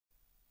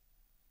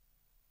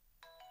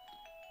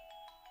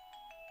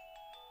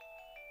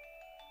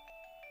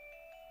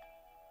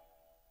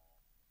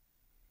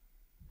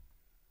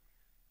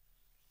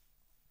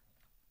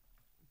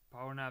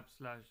Power nap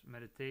 /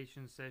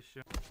 meditation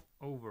session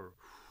over.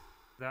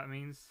 That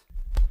means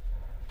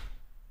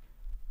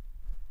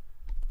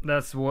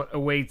that's what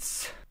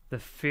awaits the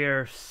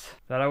fears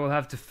that I will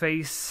have to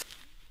face.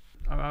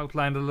 I've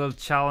outlined a little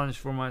challenge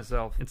for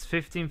myself. It's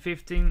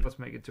 15:15. Let's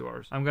make it 2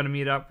 hours. I'm gonna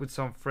meet up with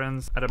some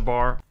friends at a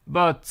bar.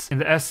 But in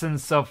the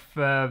essence of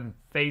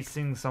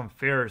facing some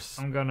fears,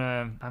 I'm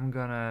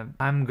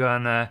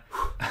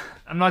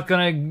not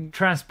gonna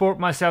transport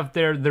myself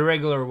there the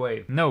regular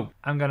way. No,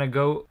 I'm gonna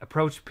go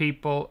approach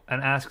people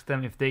and ask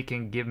them if they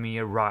can give me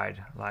a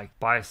ride. Like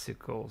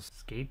bicycles,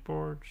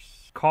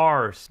 skateboards,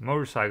 cars,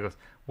 motorcycles.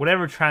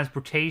 Whatever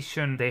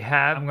transportation they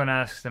have, I'm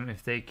gonna ask them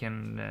if they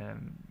can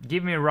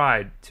give me a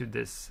ride to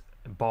this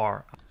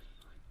bar.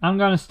 I'm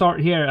gonna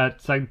start here at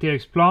Sankt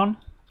Eriksplan,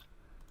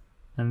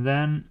 and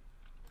then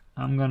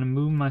I'm gonna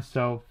move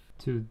myself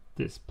to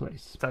this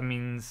place. That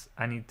means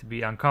I need to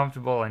be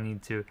uncomfortable. I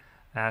need to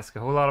ask a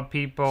whole lot of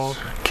people.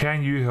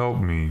 Can you help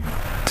me?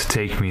 To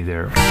take me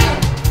there.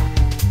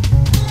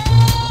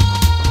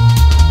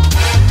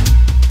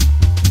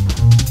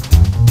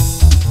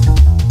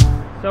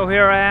 So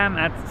here I am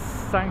at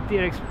Sankt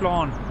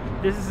Eriksplan.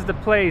 This is the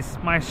place,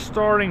 my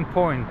starting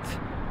point,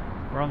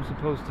 where I'm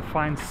supposed to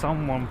find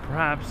someone,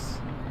 perhaps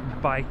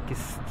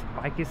bikeist,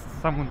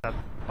 someone that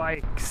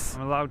bikes.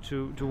 I'm allowed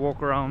to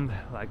walk around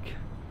like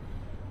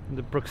in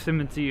the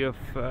proximity of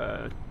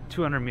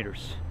 200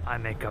 meters. I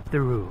make up the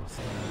rules.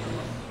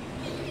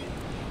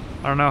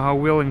 I don't know how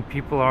willing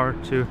people are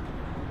to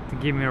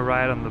give me a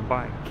ride on the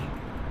bike.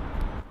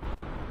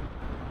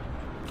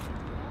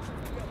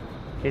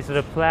 Okay, so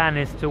the plan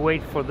is to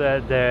wait for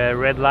the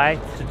red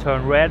light to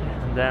turn red,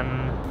 and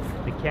then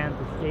they can't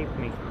escape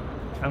me.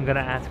 I'm gonna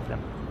ask them.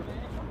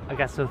 I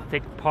got so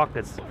thick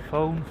pockets.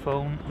 Phone,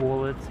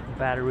 wallet,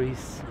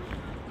 batteries.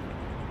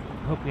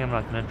 Hopefully I'm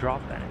not gonna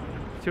drop anything.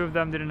 2 of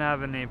them didn't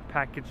have any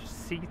package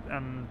seat,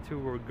 and 2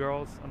 were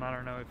girls, and I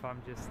don't know if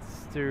I'm just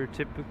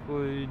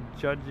stereotypically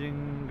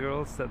judging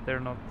girls that they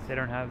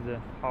don't have the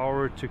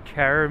power to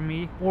carry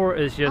me, or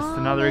it's just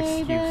another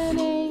excuse.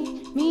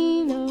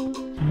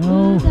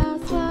 No.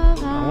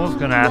 I was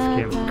gonna ask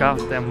him.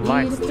 Goddamn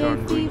lights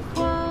turned green.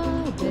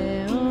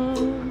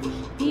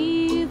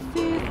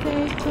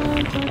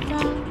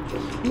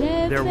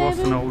 There was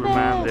an older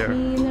man there,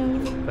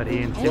 but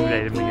he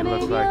intimidated me. He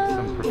looked like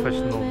some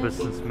professional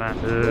businessman.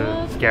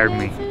 Scared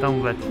me.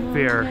 Don't let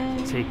fear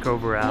take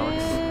over,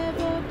 Alex.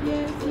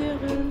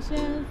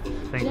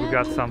 I think we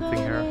got something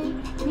here.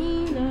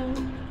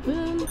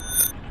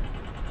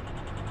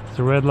 It's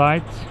a red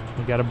light.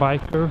 We got a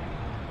biker.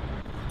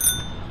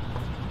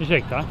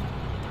 Ursäkta.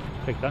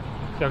 Så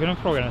jag kan nog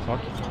fråga en sak.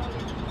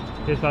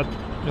 Det är så att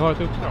du har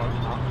ett uppdrag.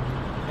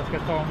 Jag ska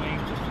ta mig in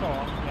till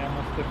stan, men jag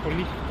måste få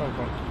lift av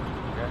folk.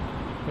 Okay.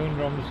 Jag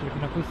undrar om du skulle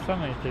kunna skjutsa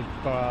mig typ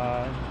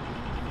bara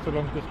så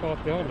långt du ska åt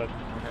det hållet.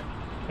 Okay.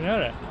 Kan du göra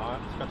det? Ja,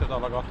 jag ska inte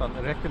av gatan.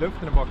 Räcker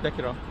luften i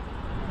bakdäcket då?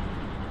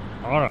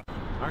 Ja då. Okej.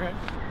 Okay.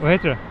 Vad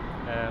heter du?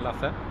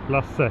 Lasse.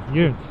 Lasse,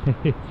 gud.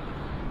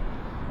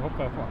 Vad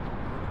hoppar jag på?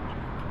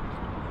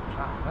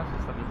 Det är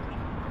så stabilt.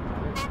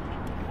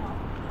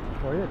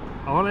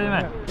 Jag håller i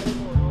mig.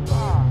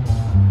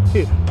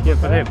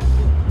 Hjälper till.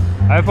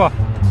 Jag är på.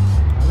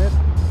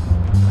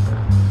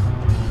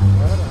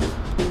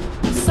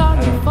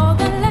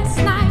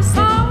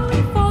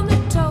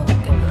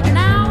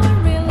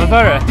 Vad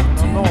sa du?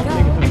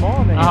 Någonting som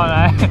varning. Ja,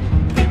 nej.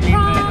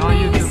 Min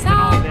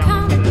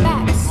YouTube-kanal det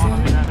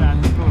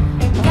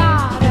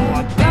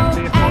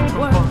är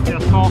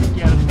folk som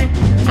konstiga saker.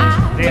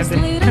 Det är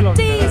inte långt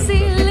där.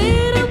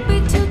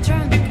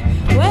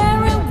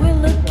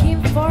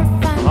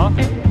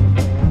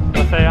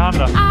 Vad säger han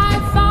då?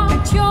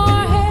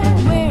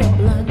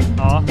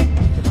 Ja.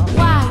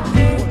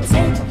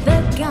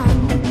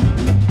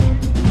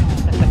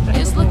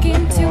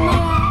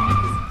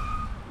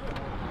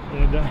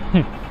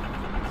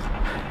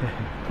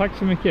 Tack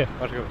så mycket.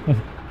 Varsågod.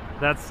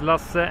 That's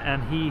Lasse,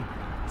 and he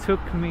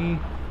took me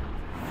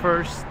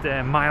first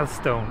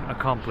milestone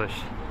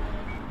accomplished.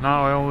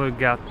 Now I only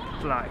got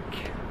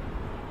like...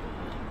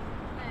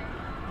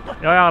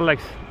 Jag är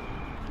Alex.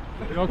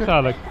 Jag är också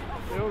Alex.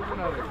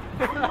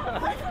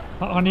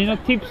 Har ni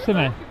något tips till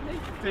mig?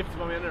 Tips,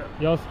 vad menar du?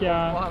 Jag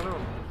ska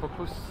få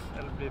puss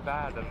eller bli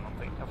värd eller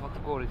någonting. Jag får inte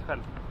gå dit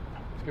själv.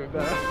 Ska vi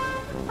börja?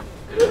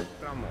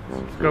 Framåt.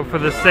 Let's go for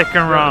the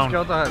second round. Ska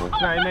jag ta här?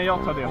 Nej,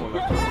 jag tar det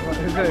hållet.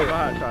 Hur säger du? Så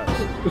här.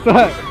 Så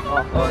här?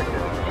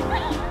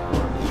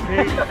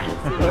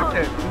 Ja,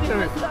 okej.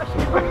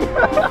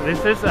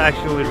 This is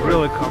actually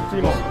really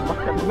comfortable.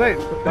 Nej,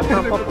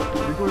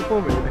 vi går på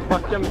mig.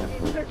 Backa mig.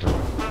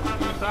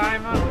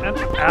 Simon and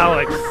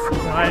Alex,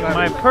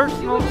 my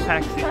personal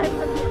taxi.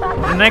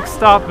 The next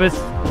stop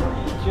is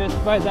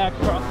just by that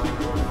crossing,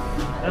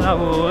 and I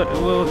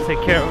will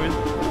take care of it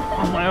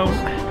on my own.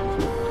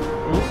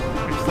 Ooh,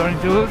 you're starting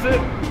to lose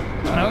it.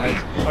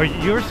 No,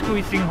 you're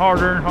squeezing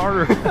harder and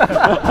harder.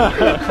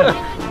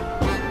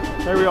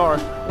 There we are.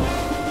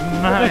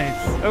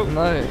 Nice. Oh,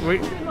 nice.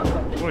 Wait,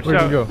 watch Where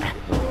out. can we go?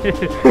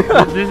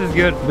 This is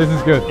good. This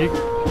is good.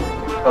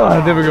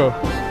 There we go.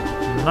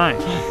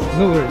 Nice.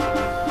 No worries.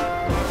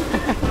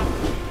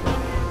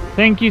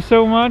 Thank you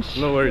so much.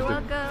 No worries.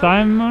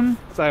 Simon,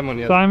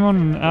 Yes. Simon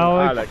and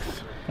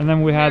Alex. And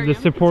then we had the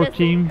support Jesse.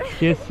 team,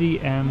 Jesse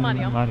and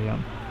Mariam.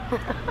 Mariam.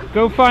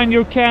 Go find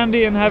your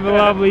candy and have a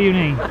lovely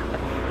evening.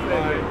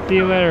 See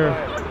you later.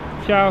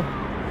 Ciao.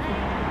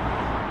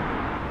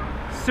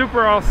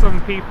 Super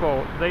awesome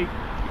people. They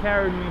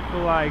carried me for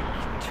like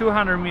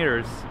 200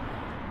 meters.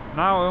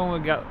 Now I only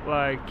got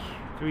like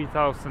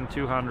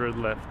 3,200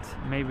 left.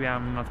 Maybe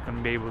I'm not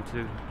gonna be able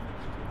to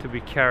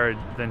be carried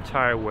the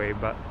entire way,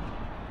 but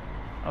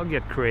I'll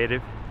get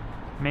creative.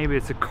 Maybe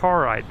it's a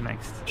car ride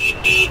next.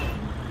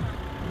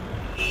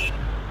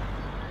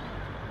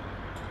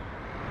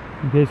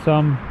 Okay, so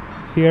I'm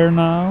here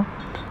now.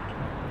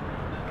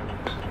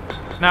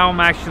 Now I'm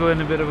actually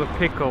in a bit of a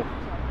pickle.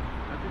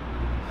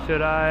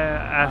 Should I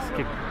ask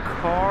a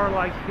car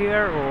like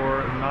here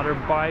or another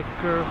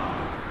biker?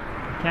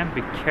 I can't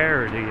be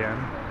carried again.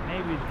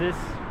 Maybe this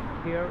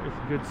here is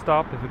a good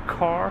stop if a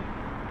car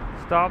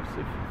stops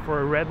for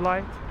a red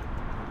light.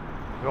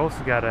 We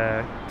also got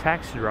a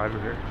taxi driver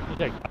here.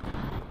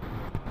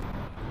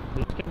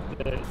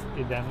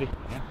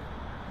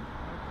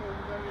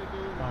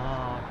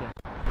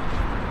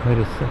 Wait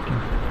a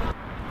second.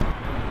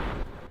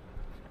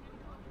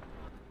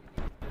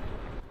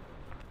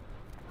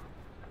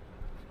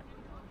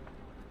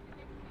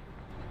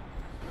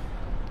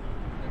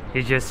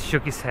 He just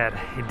shook his head.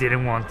 He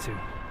didn't want to.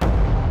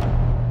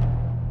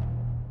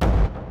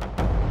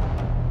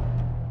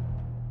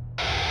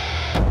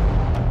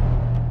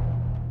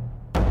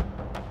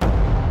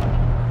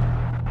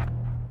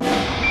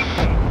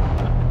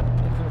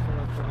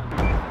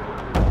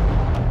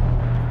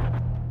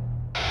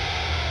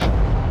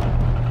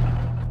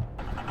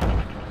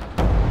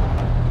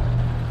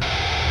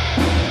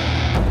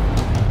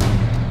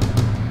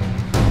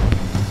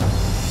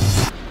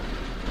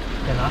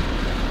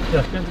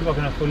 Jag skulle inte bara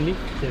kunna få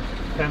lift typ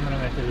 500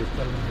 meter dit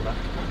eller något där.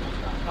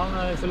 Ja,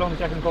 men det är så långt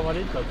jag kan komma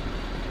ditåt.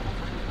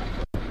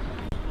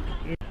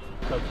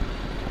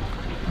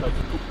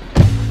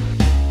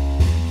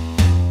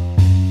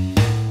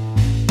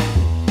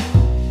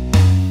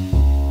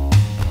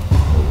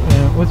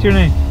 What's your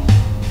name?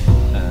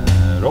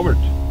 Robert.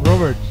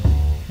 Robert.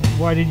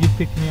 Why did you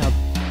pick me up?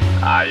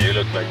 Ah, you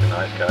look like a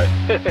nice guy.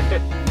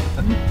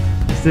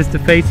 Is this the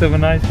face of a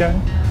nice guy?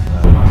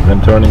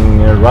 Then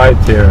turning right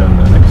here and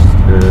the next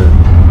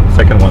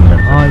second one here.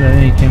 Oh,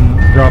 then you can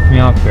drop me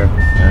off here.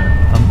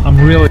 Yeah. I'm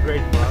really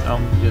grateful.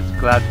 I'm just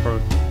glad for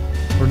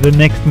the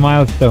next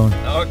milestone.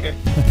 Okay.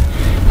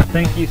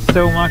 Thank you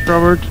so much,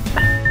 Robert.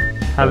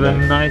 Have a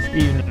nice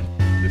evening.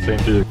 The same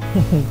to you.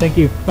 Thank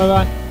you. Bye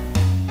bye.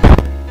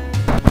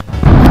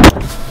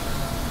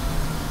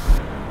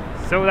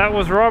 So that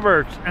was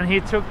Robert, and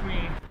he took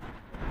me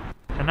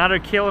another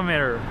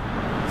kilometer.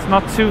 It's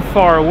not too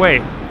far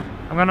away.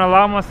 I'm gonna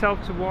allow myself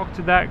to walk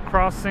to that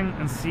crossing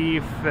and see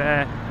if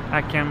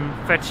I can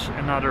fetch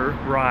another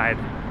ride.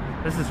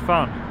 This is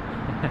fun.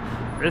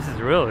 This is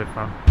really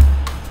fun.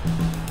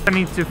 I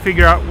need to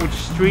figure out which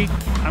street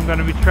I'm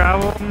gonna be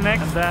traveling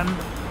next, and then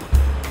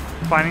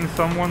finding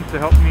someone to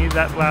help me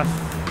that last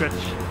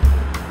stretch.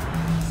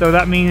 So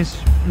that means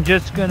I'm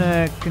just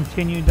gonna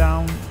continue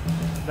down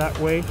that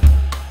way.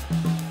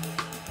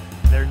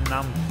 They're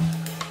numb.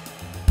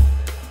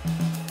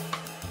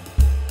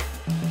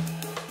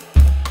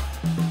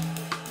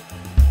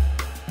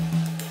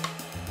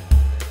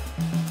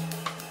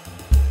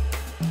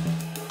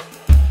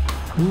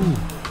 Ooh,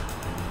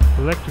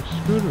 electric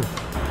scooter.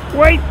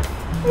 Wait!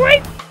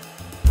 Wait!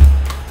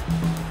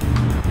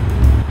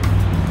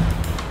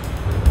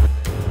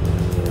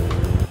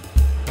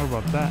 What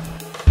about that?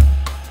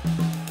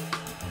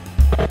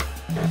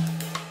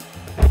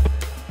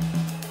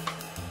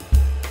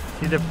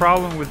 See, the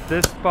problem with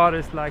this spot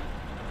is like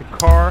the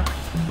cars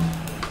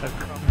that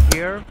come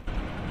here,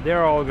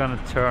 they're all gonna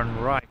turn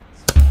right.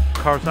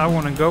 Cars I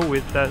want to go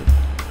with that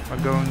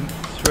are going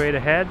straight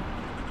ahead,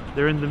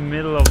 they're in the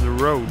middle of the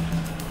road.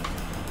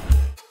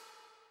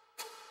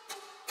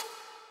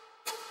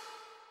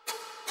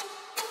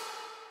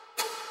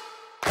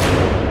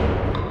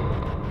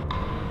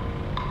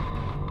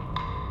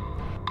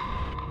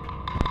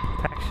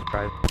 Taxi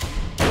driver.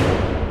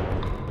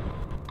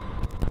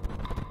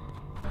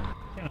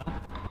 Tjena.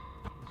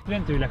 Jag skulle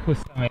inte vilja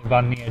skjutsa mig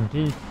bara ner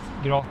dit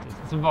gratis.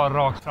 Alltså bara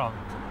rakt fram.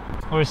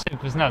 Det vore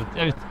supersnällt.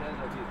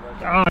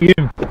 Ja,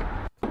 grymt.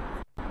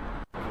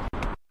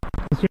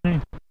 What's your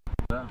name?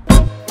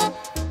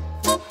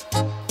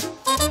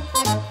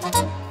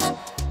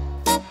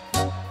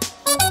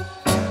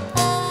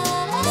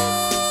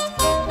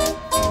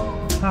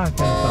 Här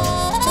kan jag ta.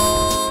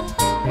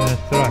 I en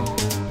restaurang.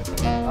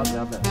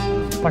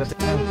 Tack så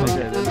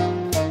mycket.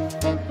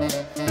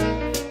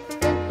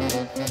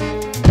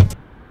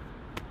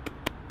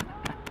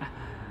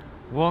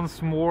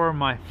 Once more,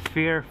 my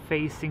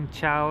fear-facing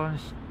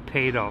challenge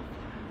paid off.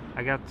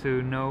 I got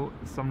to know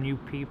some new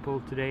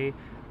people today.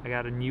 I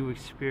got a new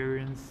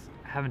experience.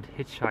 I haven't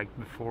hitchhiked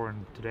before,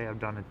 and today I've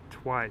done it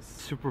twice.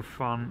 Super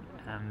fun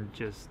and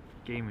just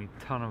gave me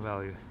a ton of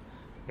value.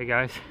 Hey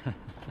guys.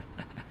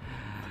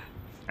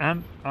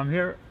 And I'm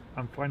here.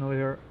 I'm finally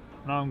here.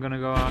 Now I'm gonna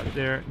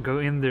go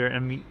in there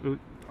and meet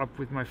up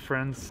with my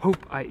friends.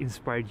 Hope I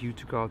inspired you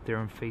to go out there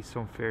and face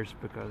some fears,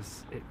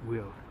 because it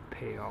will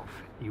pay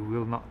off. You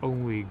will not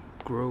only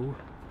grow,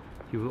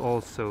 you will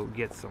also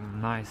get some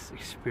nice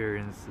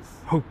experiences.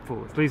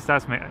 Hopefully. At least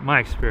that's my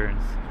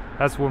experience.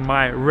 That's what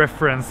my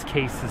reference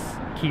cases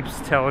keeps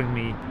telling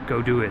me.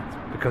 Go do it,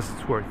 because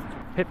it's worth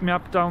it. Hit me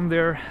up down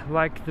there,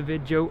 like the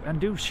video,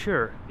 and do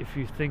share if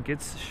you think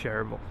it's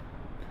shareable.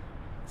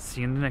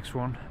 See you in the next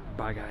one.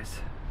 Bye guys.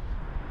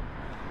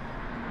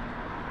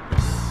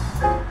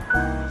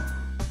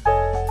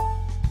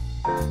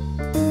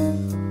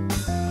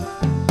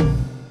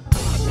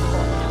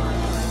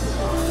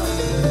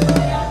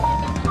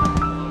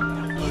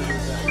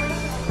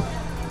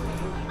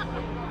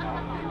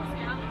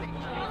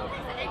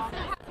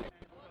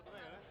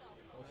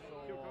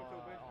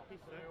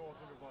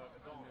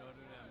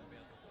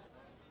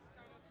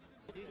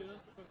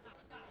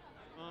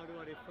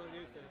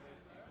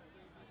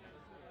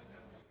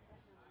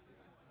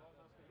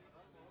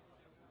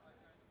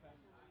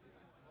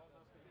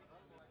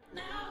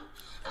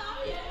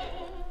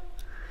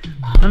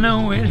 I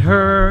know it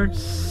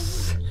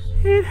hurts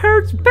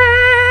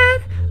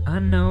bad, I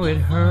know it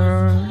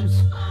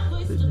hurts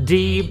the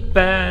deep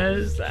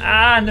as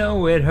I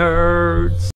know it hurts.